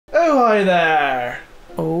Oh, hi there.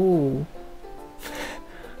 Oh.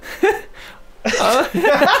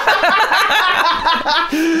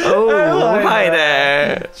 Oh, hi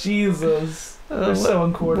there. Jesus. They're so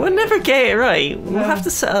uncoordinated. We'll never get it right. We'll have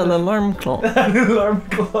to set an alarm clock. An alarm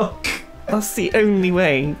clock. That's the only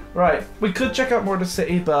way. Right, we could check out more of the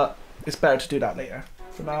city, but it's better to do that later.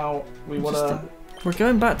 For now, we want to... We're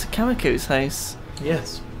going back to Kamiko's house.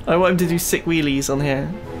 Yes. I want him to do sick wheelies on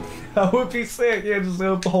here. That would be sick. Yeah, just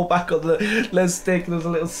hold back on the les stick. There's a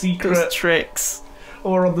little secret. Those tricks.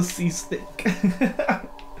 Or on the C stick.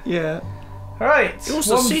 Yeah. Alright, one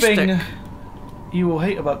thing stick. you will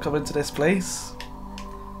hate about coming to this place.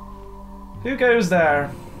 Who goes there?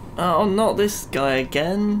 Oh, not this guy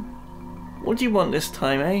again. What do you want this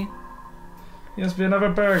time, eh? He must be another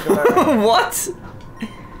burglar. What?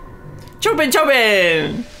 Chobin,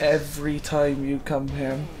 Chobin! Every time you come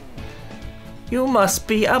here. You must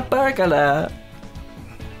be a burglar.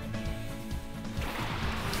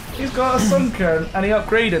 He's got a sunkern and he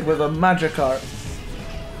upgraded with a magic art.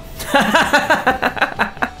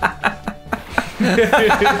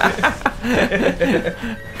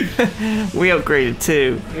 We upgraded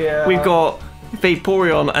too. Yeah. We've got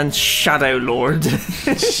Vaporeon and Shadow Lord.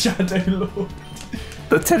 Shadow Lord.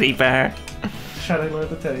 The teddy bear. Shadow Lord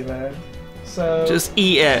the teddy bear. So just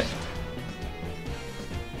eat it.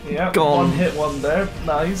 Yeah, gone. One hit wonder.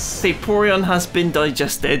 Nice. Vaporeon has been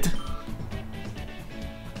digested.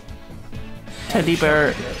 Teddy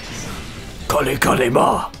bear. Kali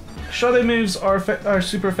Kalima. Shadow moves are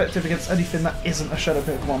super effective against anything that isn't a Shadow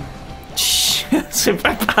Pokemon.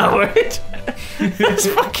 Super powered. That's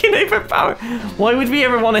fucking overpowered. Why would we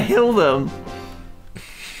ever want to heal them?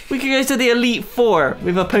 We could go to the Elite Four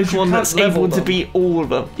with a Pokemon that's able to beat all of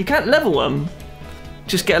them. You can't level them.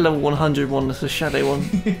 Just get a level 100 one that's a Shadow one.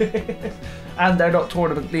 And they're not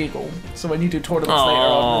tournament legal, so when you do tournaments later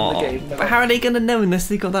on in the game... But how are they going to know unless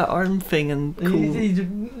they got that arm thing and cool...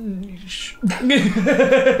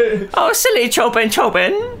 Oh, silly Chobin,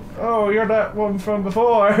 Chobin! Oh, you're that one from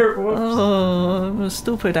before. Whoops. Oh,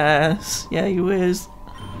 stupid ass. Yeah, you is.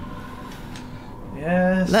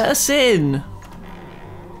 Yes. Let us in.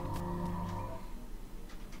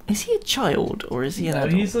 Is he a child or is he an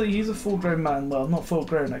adult? He's a full-grown man. Well, not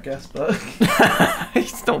full-grown, I guess, but...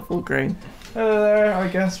 He's not full-grown. Hello there, I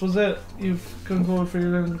guess, was it? You've come forward for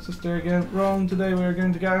your little sister again. Wrong, today we are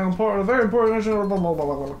going to get on a very important mission. Blah, blah,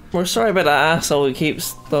 blah, blah. We're sorry about that asshole who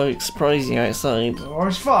keeps like surprising you outside. Oh,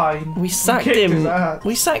 it's fine. We sacked him.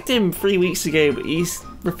 We sacked him 3 weeks ago, but he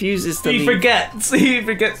refuses to leave. He forgets that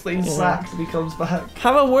he's sacked and he comes back.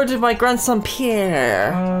 Have a word with my grandson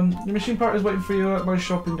Pierre. The machine part is waiting for you at my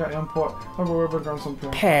shop in Gatlinport. Have a word with grandson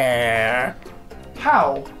Pierre. Pierre.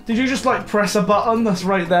 How? Did you just like press a button that's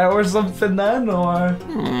right there or something then, or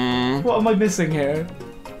what am I missing here?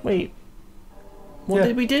 Wait, what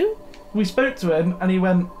did we do? We spoke to him and he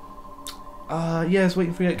went, yeah, it's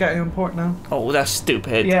waiting for you at Gatlinport now. Oh, that's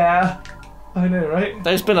stupid. Yeah, I know, right?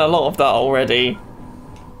 There's been a lot of that already.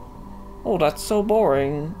 Oh, that's so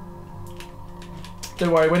boring.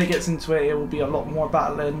 Don't worry, when it gets into it, it will be a lot more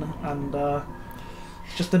battling and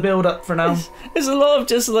just a build up for now. There's a lot of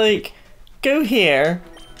just like, go here,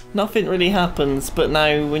 nothing really happens, but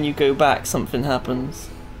now when you go back, something happens.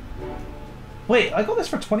 Wait, I got this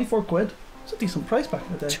for 24 quid. It's a decent price back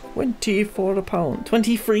in the day. 24 a pound.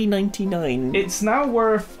 23.99. It's now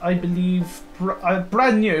worth, I believe,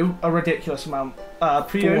 brand new, a ridiculous amount.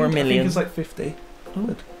 Pre-owned, 4 million. I think it's like 50.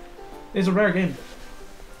 Oh. It's a rare game.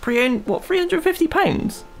 Pre-owned, what,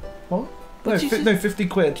 £350? What? No, 50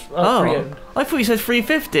 quid. Oh, pre-owned. I thought you said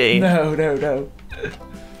 350. No.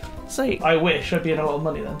 So, I wish I'd be in a lot of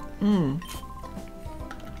money then.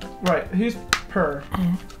 Right, who's Purr?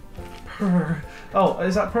 Purr. Oh,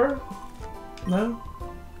 is that Purr? No?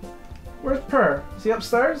 Where's Purr? Is he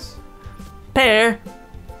upstairs? Purr.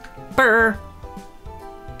 Purr.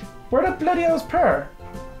 Where the bloody hell's Purr?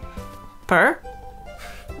 Purr?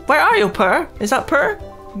 Where are you, Purr? Is that Purr?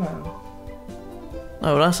 No.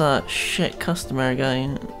 Oh, that's that shit customer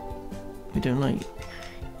guy. We don't like.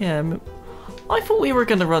 Yeah, I thought we were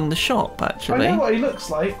going to run the shop, actually. I know what he looks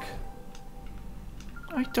like.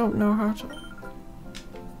 I don't know how to...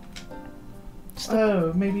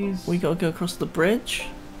 Oh, maybe he's... We gotta go across the bridge?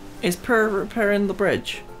 Is Purr repairing the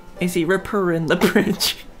bridge? Is he repairing the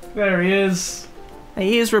bridge? There he is.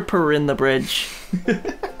 He is repairing the bridge. Oh,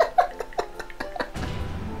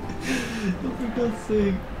 for God's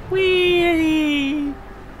sake. Whee!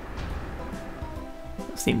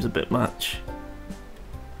 That seems a bit much.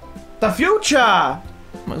 The future!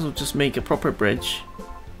 Might as well just make a proper bridge.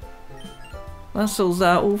 That's all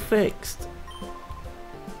that all fixed.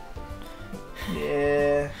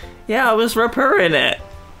 Yeah. Yeah, I was repairing it.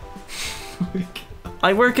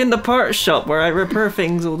 I work in the parts shop where I repair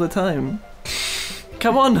things all the time.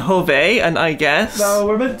 Come on, Hove, and I guess. No,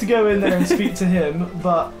 we're meant to go in there and speak to him,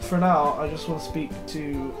 but for now, I just want to speak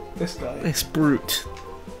to this guy. This brute.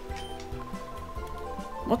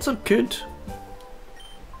 What's up, kid?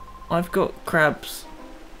 I've got crabs.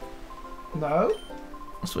 No?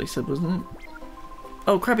 That's what he said, wasn't it?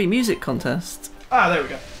 Oh, Krabby Music Contest. Ah, there we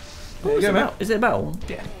go. There you go, mate. Is it a battle?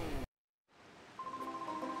 Yeah.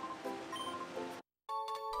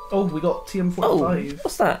 Oh, we got TM45. Oh,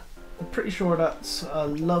 what's that? I'm pretty sure that's a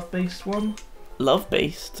love-based one.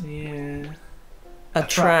 Love-based? Yeah.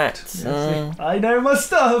 Attract. I know my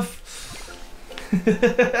stuff!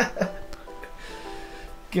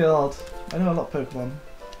 God. I know a lot of Pokemon.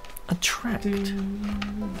 Attract.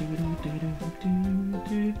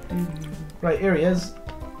 Right, here he is.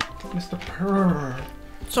 Mr. Purr.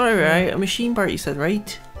 Sorry, right? A machine part, you said,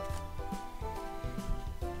 right?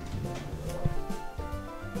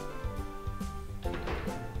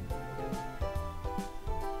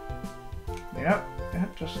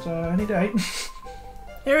 Yep, just any day.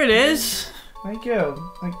 Here it is. Thank you.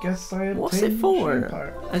 I guess I What's it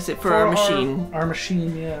for? Is it for our machine? Our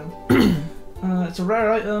machine, yeah. It's a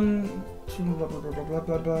rare item. Blah, blah, blah, blah,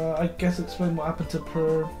 blah, blah. I guess explain what happened to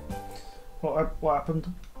Per. What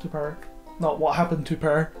happened to Per? Not what happened to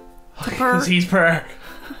Per. Because he's Per.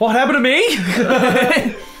 What happened to me?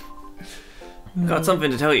 Got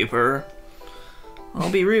something to tell you, Per.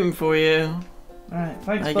 I'll be rooting for you. Alright,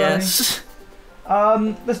 thanks, I buddy. guess.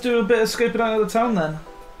 Let's do a bit of scoping out of the town then.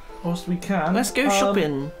 Whilst we can. Let's go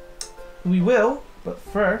shopping. We will, but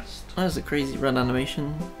first. That was a crazy run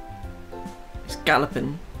animation. It's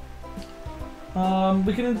galloping.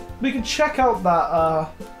 We can check out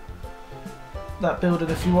that building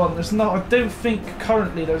if you want. There's not. I don't think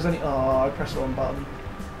currently there's any. Oh, I pressed the wrong button.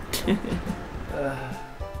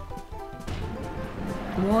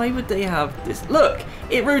 Why would they have this? Look,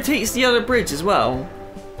 it rotates the other bridge as well.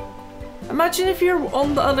 Imagine if you're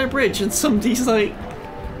on the other bridge and somebody's like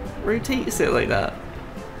rotates it like that.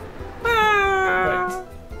 Right.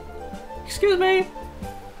 Excuse me.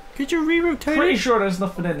 Could you re-rotate Pretty it? sure there's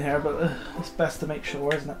nothing in here, but it's best to make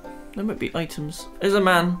sure, isn't it? There might be items. There's a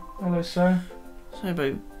man. Hello, sir. So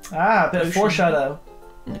about Ah, a bit of ocean. foreshadow.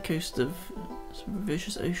 On the coast of some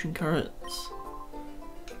vicious ocean currents.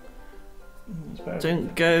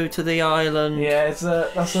 Don't go to the island. Yeah,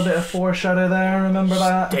 that's a bit of foreshadow there. Remember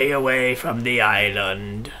that? Stay away from the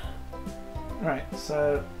island. Right,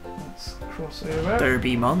 so let's cross over. There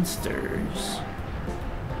be monsters.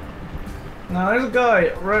 Now there's a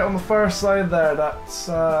guy right on the far side there. That's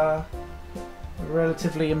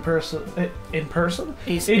relatively in person.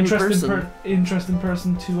 He's Interesting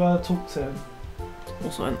person to talk to.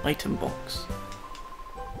 Also an item box.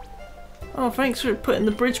 Oh, thanks for putting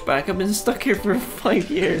the bridge back. I've been stuck here for 5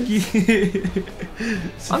 years.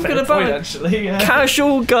 I'm gonna buy actually. Yeah.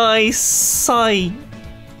 Casual guy,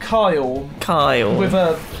 Kyle. With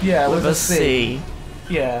a C.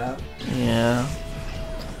 Yeah. Yeah.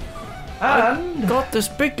 And I got this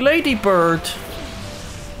big ladybird.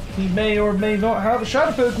 He may or may not have a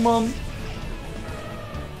shadow Pokemon.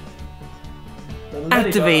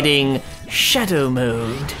 Activating shadow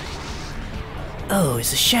mode. Oh,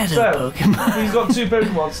 it's a shadow Pokemon. He's got 2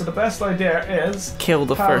 Pokemon, so the best idea is kill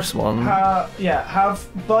the first one.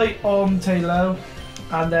 Have bite on Tailo,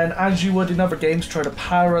 and then as you would in other games, try to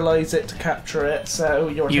paralyze it to capture it. So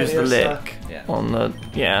your use the lick on the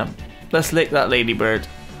Let's lick that ladybird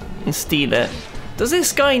and steal it. Does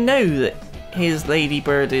this guy know that his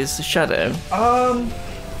ladybird is a shadow? I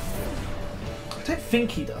don't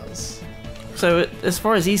think he does. So as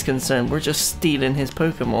far as he's concerned, we're just stealing his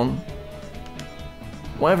Pokemon.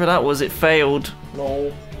 Whatever that was, it failed.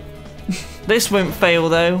 Lol. This won't fail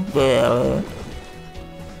though.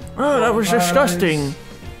 Oh, that was disgusting.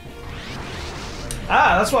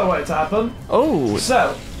 Ah, that's what I wanted to happen. Oh.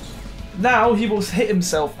 So, now he will hit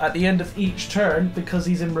himself at the end of each turn because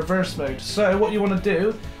he's in reverse mode. So what you want to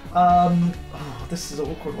do, this is an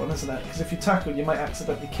awkward one, isn't it? Because if you tackle, you might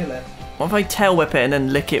accidentally kill it. What if I tail whip it and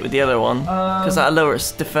then lick it with the other one? Because that'll lower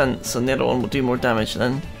its defense and the other one will do more damage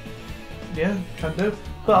then. Yeah, can do.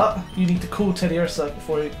 But you need to call Teddy Ursa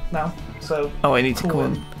before you now. So I need to call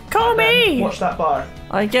him. Call me! Watch that bar.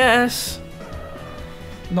 I guess.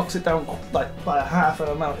 Knocks it down like by a half an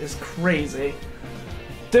amount. Is crazy.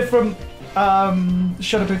 Different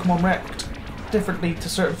Shadow Pokemon react differently to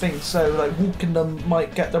certain things. So like walking them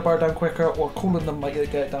might get their bar down quicker, or calling them might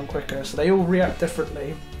get it down quicker. So they all react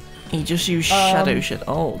differently. You just use shadow shit.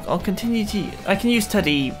 I'll continue to. I can use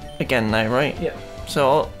Teddy again now, right? Yeah.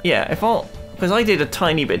 So if Because I did a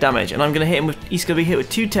tiny bit of damage, and I'm gonna hit him with. He's gonna be hit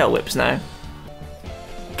with 2 tail whips now.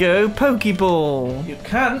 Go Pokeball! You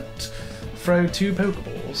can't throw 2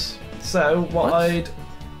 Pokeballs. So what I'd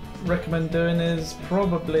recommend doing is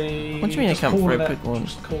probably. What do you mean I can't throw Pokemon?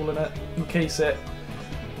 Just calling it in case it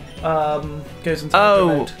goes into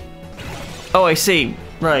mode. Oh, I see.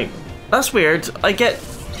 Right. That's weird. I get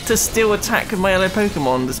to still attack with my other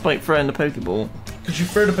Pokemon despite throwing the Pokeball. Because you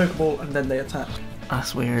throw the Pokeball and then they attack.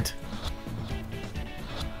 That's weird.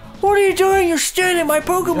 What are you doing? You're stealing my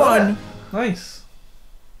Pokemon! Nice.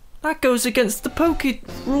 That goes against the Poke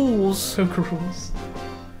rules. Poke rules.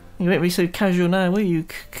 You make me so casual now, will you,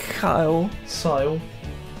 Kyle? Sile.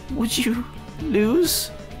 Would you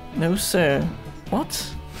lose? No, sir.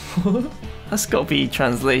 What? That's got to be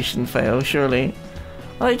translation fail, surely.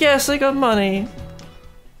 I guess I got money.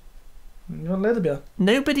 You got Leatherbeer.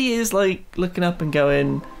 Nobody is like looking up and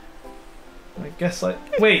going. I guess I.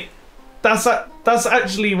 Wait, that's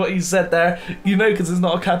actually what you said there. You know, because it's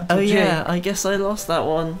not a capital J. Oh yeah, I guess I lost that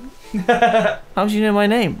one. How do you know my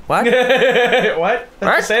name? What? What?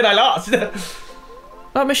 I said I lost.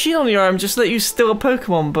 That machine on your arm just let you steal a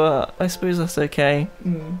Pokemon, but I suppose that's okay.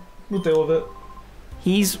 We'll deal with it.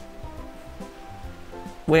 He's.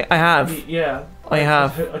 Wait, I have. Yeah. I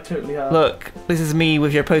have. I totally have. Look, this is me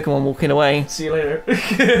with your Pokemon walking away. See you later.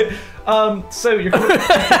 So you're.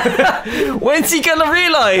 When's he gonna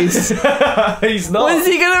realise? He's not. When's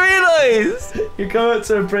he gonna realise? You come up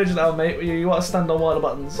to a bridge now, mate. You want to stand on one of the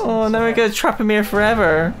buttons. Oh, now we're gonna trap him here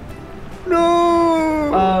forever.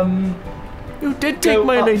 No. You did take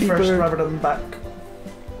my ladybird. First rather than back.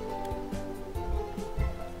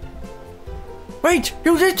 Wait,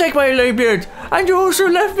 you did take my ladybird, and you also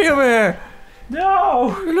left me over here.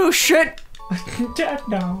 No! You little shit! I'm dead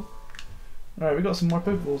now. Alright, we got some more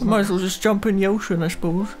Pokeballs. Might as well just jump in the ocean, I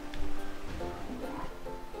suppose.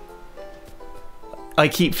 I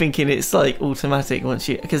keep thinking it's like automatic once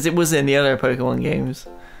you, because it was in the other Pokemon games.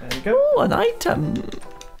 There you go. Oh, an item. You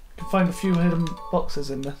can find a few hidden boxes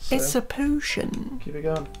in this. So it's a potion. Keep it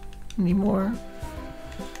going. Any more?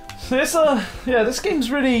 So it's yeah, this game's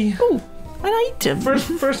really. Oh. An item.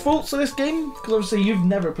 First faults of this game, because obviously you've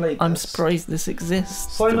never played this. I'm surprised this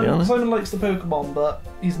exists. Simon likes the Pokemon, but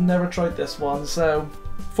he's never tried this one. So,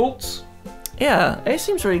 faults? Yeah, it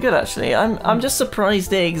seems really good actually. I'm just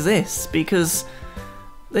surprised it exists because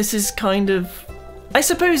this is kind of. I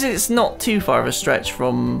suppose it's not too far of a stretch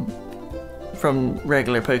from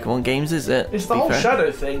regular Pokemon games, is it? It's the whole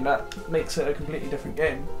shadow thing that makes it a completely different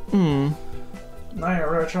game. Now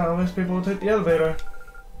you're trying to most people will take the elevator.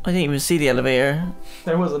 I didn't even see the elevator.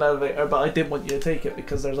 There was an elevator, but I didn't want you to take it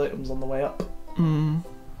because there's items on the way up.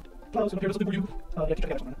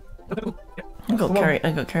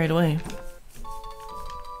 I got carried away.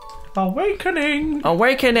 Awakening!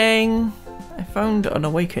 Awakening! I found an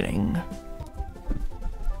awakening.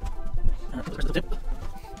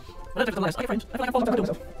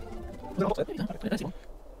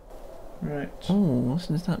 Right. Oh,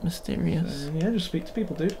 isn't that mysterious? Yeah, just speak to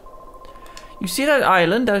people, dude. You see that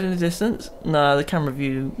island out in the distance? Nah, the camera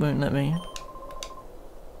view won't let me.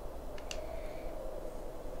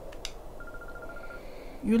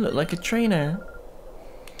 You look like a trainer.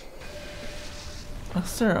 Oh,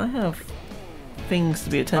 sir, I have things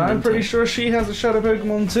to be attending to. I'm pretty sure she has a shadow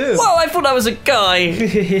Pokemon too. Whoa, I thought that was a guy!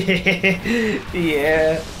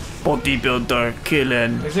 Yeah. Bodybuilder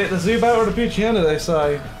killing. Is it the Zubat or the Poochyena they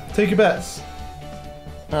say? Take your bets.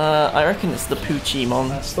 I reckon it's the Poochymon.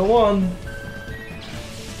 That's the one.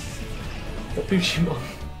 The Poochymon.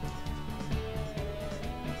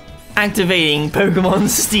 Activating Pokemon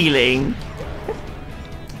stealing.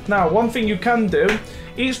 Now, one thing you can do,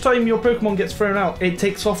 each time your Pokemon gets thrown out, it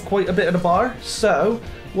takes off quite a bit of the bar. So,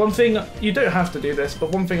 one thing, you don't have to do this,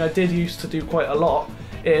 but one thing I did used to do quite a lot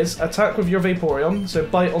is attack with your Vaporeon, so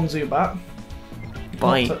bite on Zubat.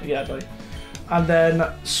 Bite? Yeah, bite. And then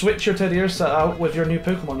switch your Teddy Ursa out with your new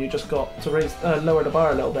Pokemon you just got to lower the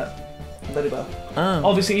bar a little bit. Ladybird. Oh.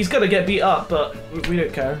 Obviously, he's gonna get beat up, but we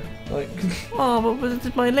don't care. Like. Oh,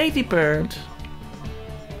 but my ladybird.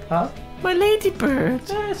 Huh? My ladybird.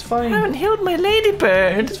 Yeah, it's fine. I haven't healed my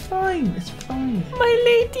ladybird. It's fine. It's fine. My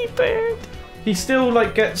ladybird. He still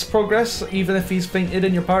like gets progress even if he's fainted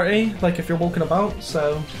in your party, like if you're walking about.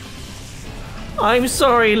 So. I'm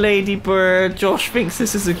sorry, ladybird. Josh thinks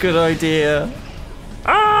this is a good idea.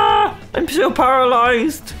 Ah! I'm so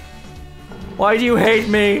paralyzed. Why do you hate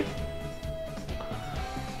me?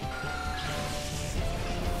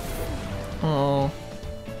 Oh.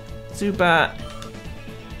 Zubat.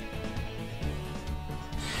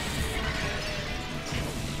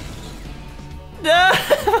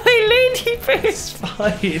 My face.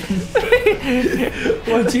 Fine.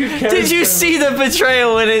 What do you care? Did you see the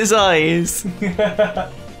betrayal in his eyes?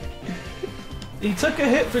 He took a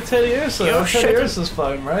hit for Teddy Ursa. Teddy Ursa's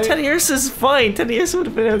fine, right? Teddy Ursa's fine. Teddy Ursa would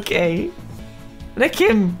have been okay. Lick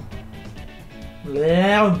him.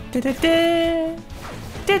 Leon. It's good.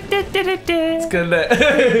 It's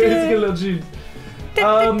a good little tune.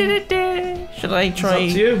 Should I try?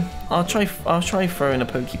 It's up to you. I'll try throwing a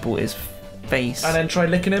Pokeball at his face. And then try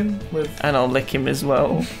licking him with. And I'll lick him as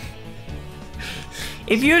well.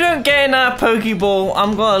 If you don't get in that Pokeball,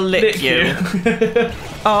 I'm gonna lick you.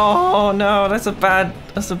 Oh no, that's a bad.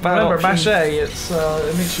 Remember, option. Mache. It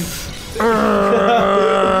makes you.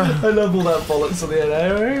 I love all that bollocks on the end.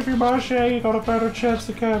 Hey, if you're Mache, you got a better chance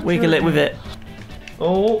to catch. Wiggle it with it.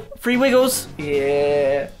 Oh, 3 wiggles.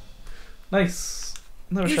 yeah. Nice.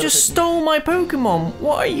 You just stole my Pokemon.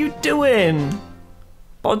 What are you doing?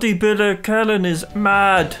 Bodybuilder Kellen is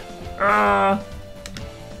mad.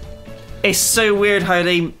 It's so weird how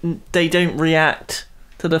they don't react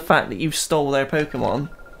to the fact that you stole their Pokemon.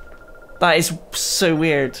 That is so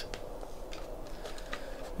weird.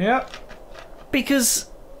 Yeah. Because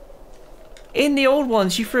in the old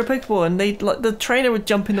ones, you threw a Pokeball and the trainer would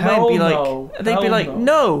jump in the way and be like,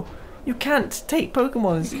 no, you can't take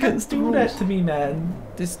Pokemon. You can't do that to me, man.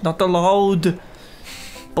 This is not allowed.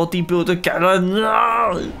 Bodybuilder Kellen.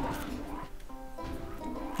 No.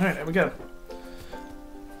 Alright, there we go.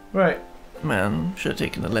 Right. Man, should have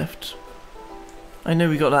taken the lift. I know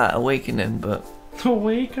we got that awakening, but...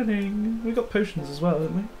 Awakening. We got potions as well,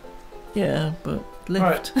 didn't we? Yeah, but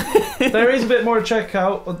lift. Right. There is a bit more to check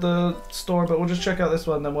out at the store, but we'll just check out this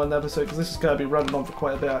one then one episode, because this is going to be running on for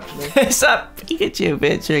quite a bit, actually. It's that Pikachu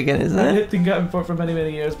picture again, isn't it? I've been getting for many,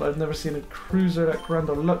 many years, but I've never seen a cruiser that grand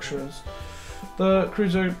or luxurious. The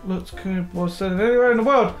cruiser looks good, was selling anywhere in the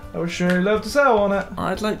world. I would surely love to sell on it.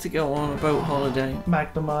 I'd like to go on a boat holiday.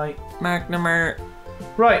 Magnemite.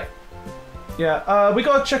 Right. Yeah, we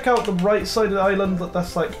gotta check out the right side of the island,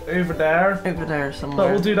 that's like over there. Over there somewhere.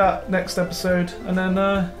 But we'll do that next episode. And then,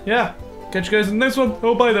 yeah. Catch you guys in the next one.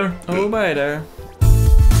 Oh, bye there. Oh, bye there.